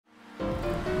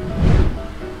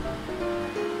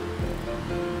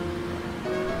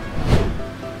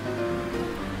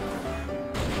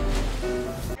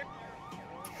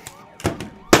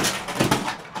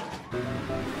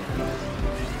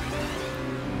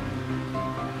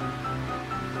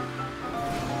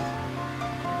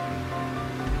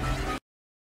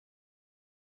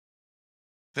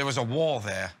There was a wall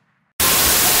there.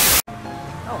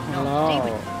 Oh no,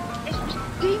 demon! It's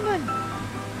demon!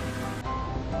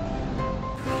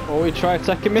 Oh, he tried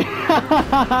attacking me.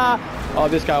 Oh,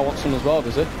 this guy wants some as well,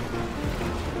 does he?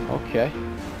 Okay.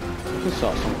 We can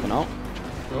sort something out.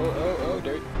 Oh,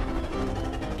 dude.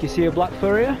 Can you see a black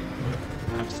furrier?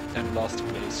 I'm lost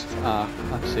place. Ah,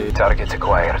 I can see. Target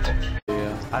acquired.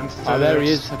 Yeah. I'm Oh, there he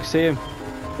is. I can see him.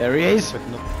 There he is. I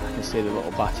can see the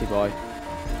little batty boy.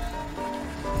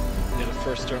 Yeah, the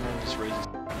first turn on this race is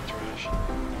trash.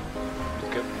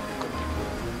 Good.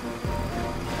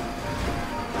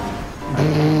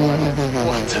 What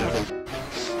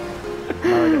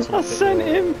the? I sent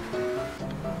him.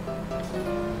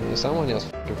 Yeah, someone else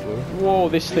fucking flew. Whoa,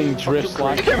 this thing drifts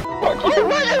like.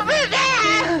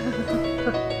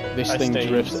 This thing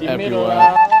drifts everywhere.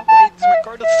 Wait, my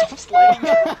car doesn't stop sliding.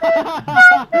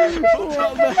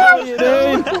 What the hell are you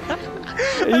doing?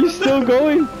 Are you still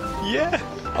going? Yeah.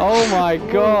 Oh my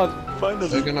god. Finally.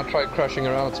 They're gonna try crashing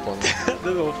around, Spawn. That's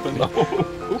all funny.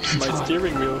 Oops, my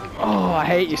steering wheel. Oh, I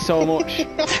hate you so much.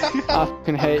 I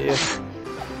fucking hate you.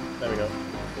 There we go.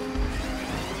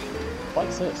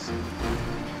 What's this?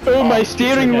 Oh, my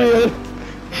steering wheel.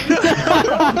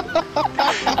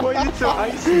 Why is it so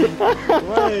icy?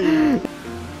 Why?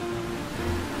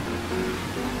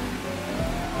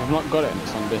 I've not got it and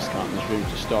it's on discount. There's room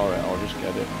to store it. I'll just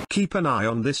get it. Keep an eye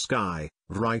on this guy,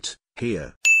 right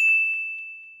here.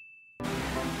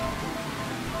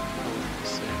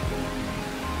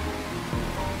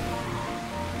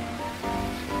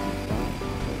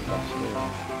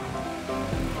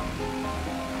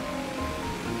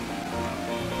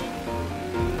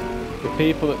 The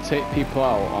people that take people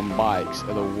out on bikes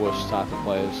are the worst type of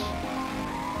players.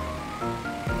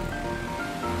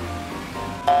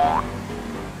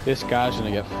 This guy's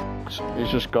gonna get f***ed. He's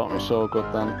just got me so good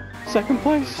then. Second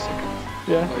place?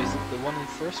 Yeah. Oh, is it the one in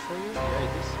first for you? Yeah,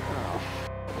 it is.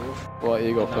 Oh. Well,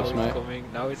 you go Now first, mate. Coming.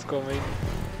 Now it's coming.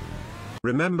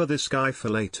 Remember this guy for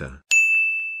later.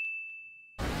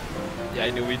 Yeah, I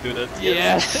knew we'd do that.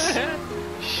 Yes!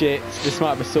 Shit, this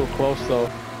might be so close though.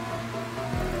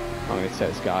 I'm gonna take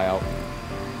this guy out.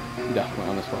 Definitely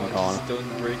on this one corner. Just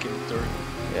don't break in the turn.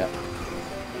 Yeah.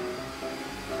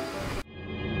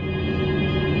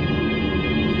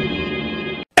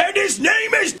 And his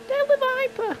name is Delta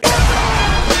Viper!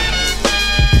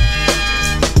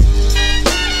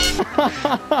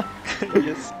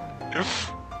 Yes.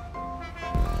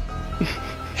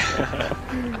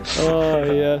 Oh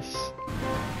yes.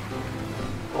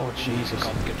 Oh Jesus.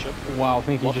 Can't catch up. Wow, I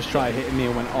think he just tried hitting me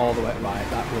and went all the way right.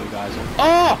 That blue guy's up.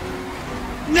 Oh!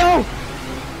 No!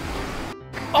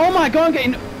 Oh my god,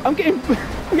 I'm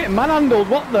getting manhandled.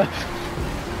 What the?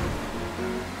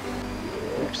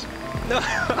 Oops. No.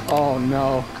 Oh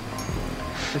no.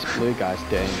 This blue guy's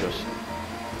dangerous.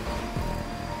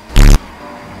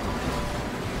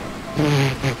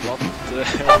 What the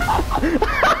hell?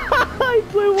 I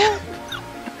blew up.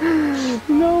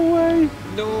 No way.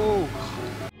 No.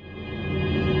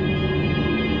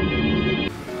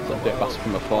 That bit bastard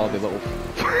from before, the little.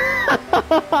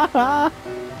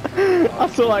 I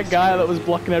saw that guy that was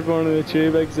blocking everyone in the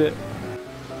tube exit.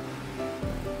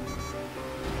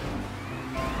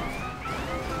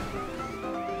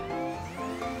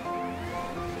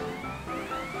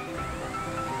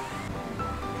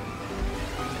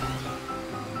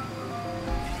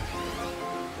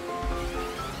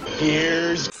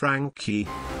 Here's Frankie. Bye,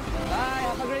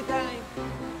 have a great time!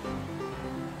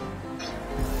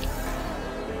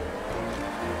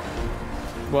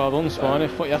 Well done, Spiny. I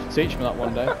thought you have to teach me that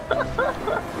one day. Gotta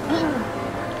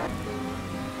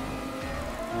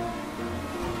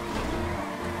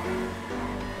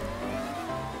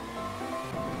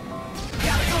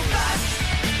go fast.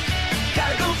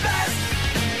 Gotta go fast.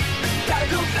 Gotta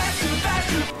go fast, too fast,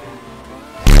 too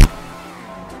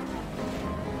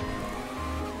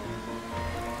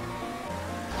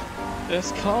This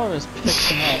car is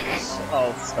picking up.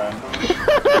 Oh, Sven.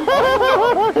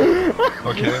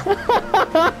 Okay.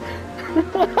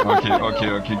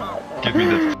 Okay. Give me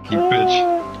that fucking bitch.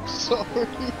 Sorry.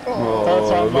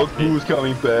 Oh, look who's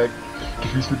coming back.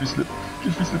 Give me slippy slip.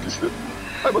 Give me slippy slip.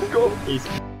 I must go. He's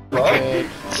Right?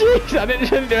 Jeez, I didn't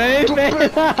do anything.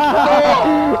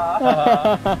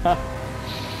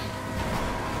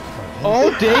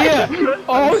 Oh dear!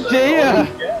 Oh dear!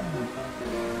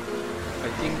 I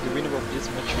think the winner of this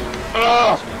match will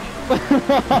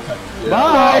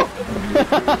Bye!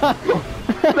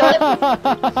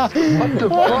 What the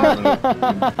fuck?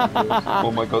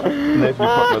 Oh my god. Let me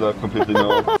fuck that up completely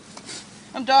now.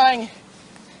 I'm dying!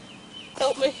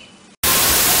 Help me!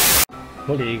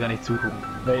 Kollegen nicht zugucken.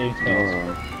 Wer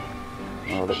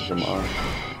Oh, look at him.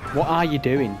 What are you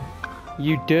doing?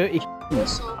 You dirty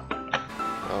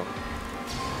Oh.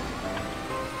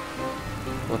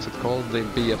 What's it called? The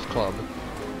BF Club.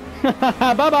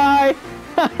 Bye bye!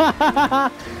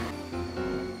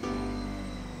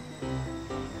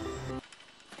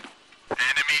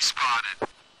 Enemy spotted.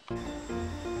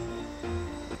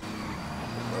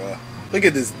 Look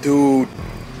at this dude.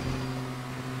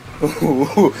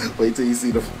 Wait till you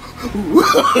see the.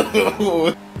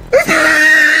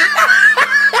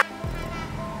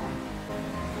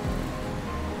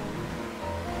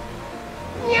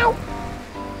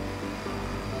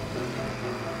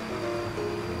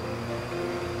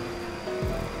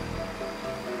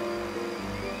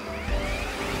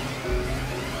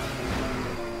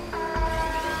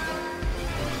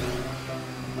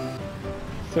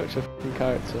 Such a f***ing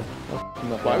character.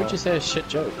 Why would you say a shit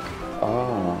joke?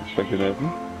 Ah, thank you,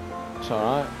 Nathan. It's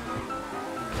alright.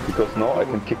 Because now I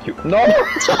can kick you. No!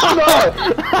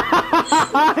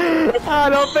 I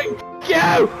don't think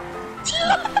you!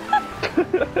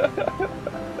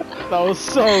 That was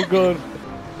so good.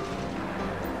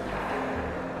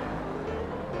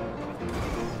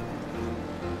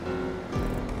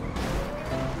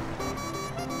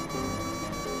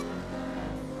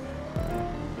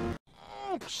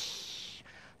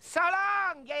 So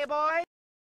long, gay boy!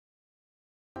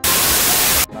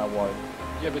 Now white.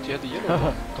 Yeah, but you had the yellow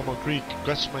one. Come on, Greek,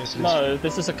 scratch my sleeve. No,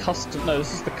 this is a custom. No,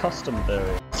 this is the custom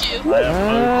variant. I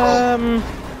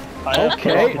have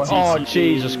Okay. no Oh, TCE.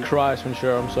 Jesus Christ, I'm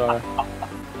sure, I'm sorry. I've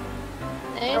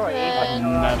never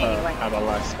had a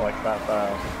lash like that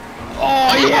bad.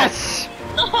 Oh, yes!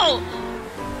 No!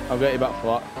 I'll get you back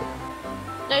for that.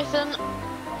 Nathan,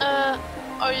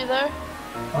 are you there?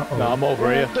 No, I'm over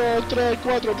here.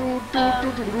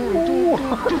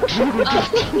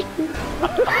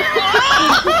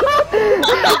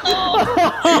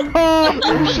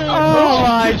 Oh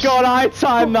my god, I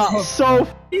timed that so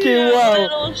fucking well.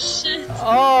 Oh shit.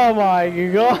 Oh my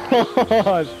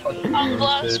god. I'm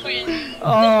black screen.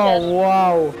 Oh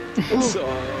wow.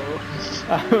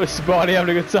 I was Bonnie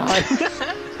having a good time.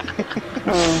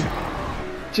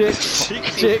 Chicks,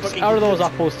 how do those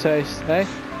apples taste, eh?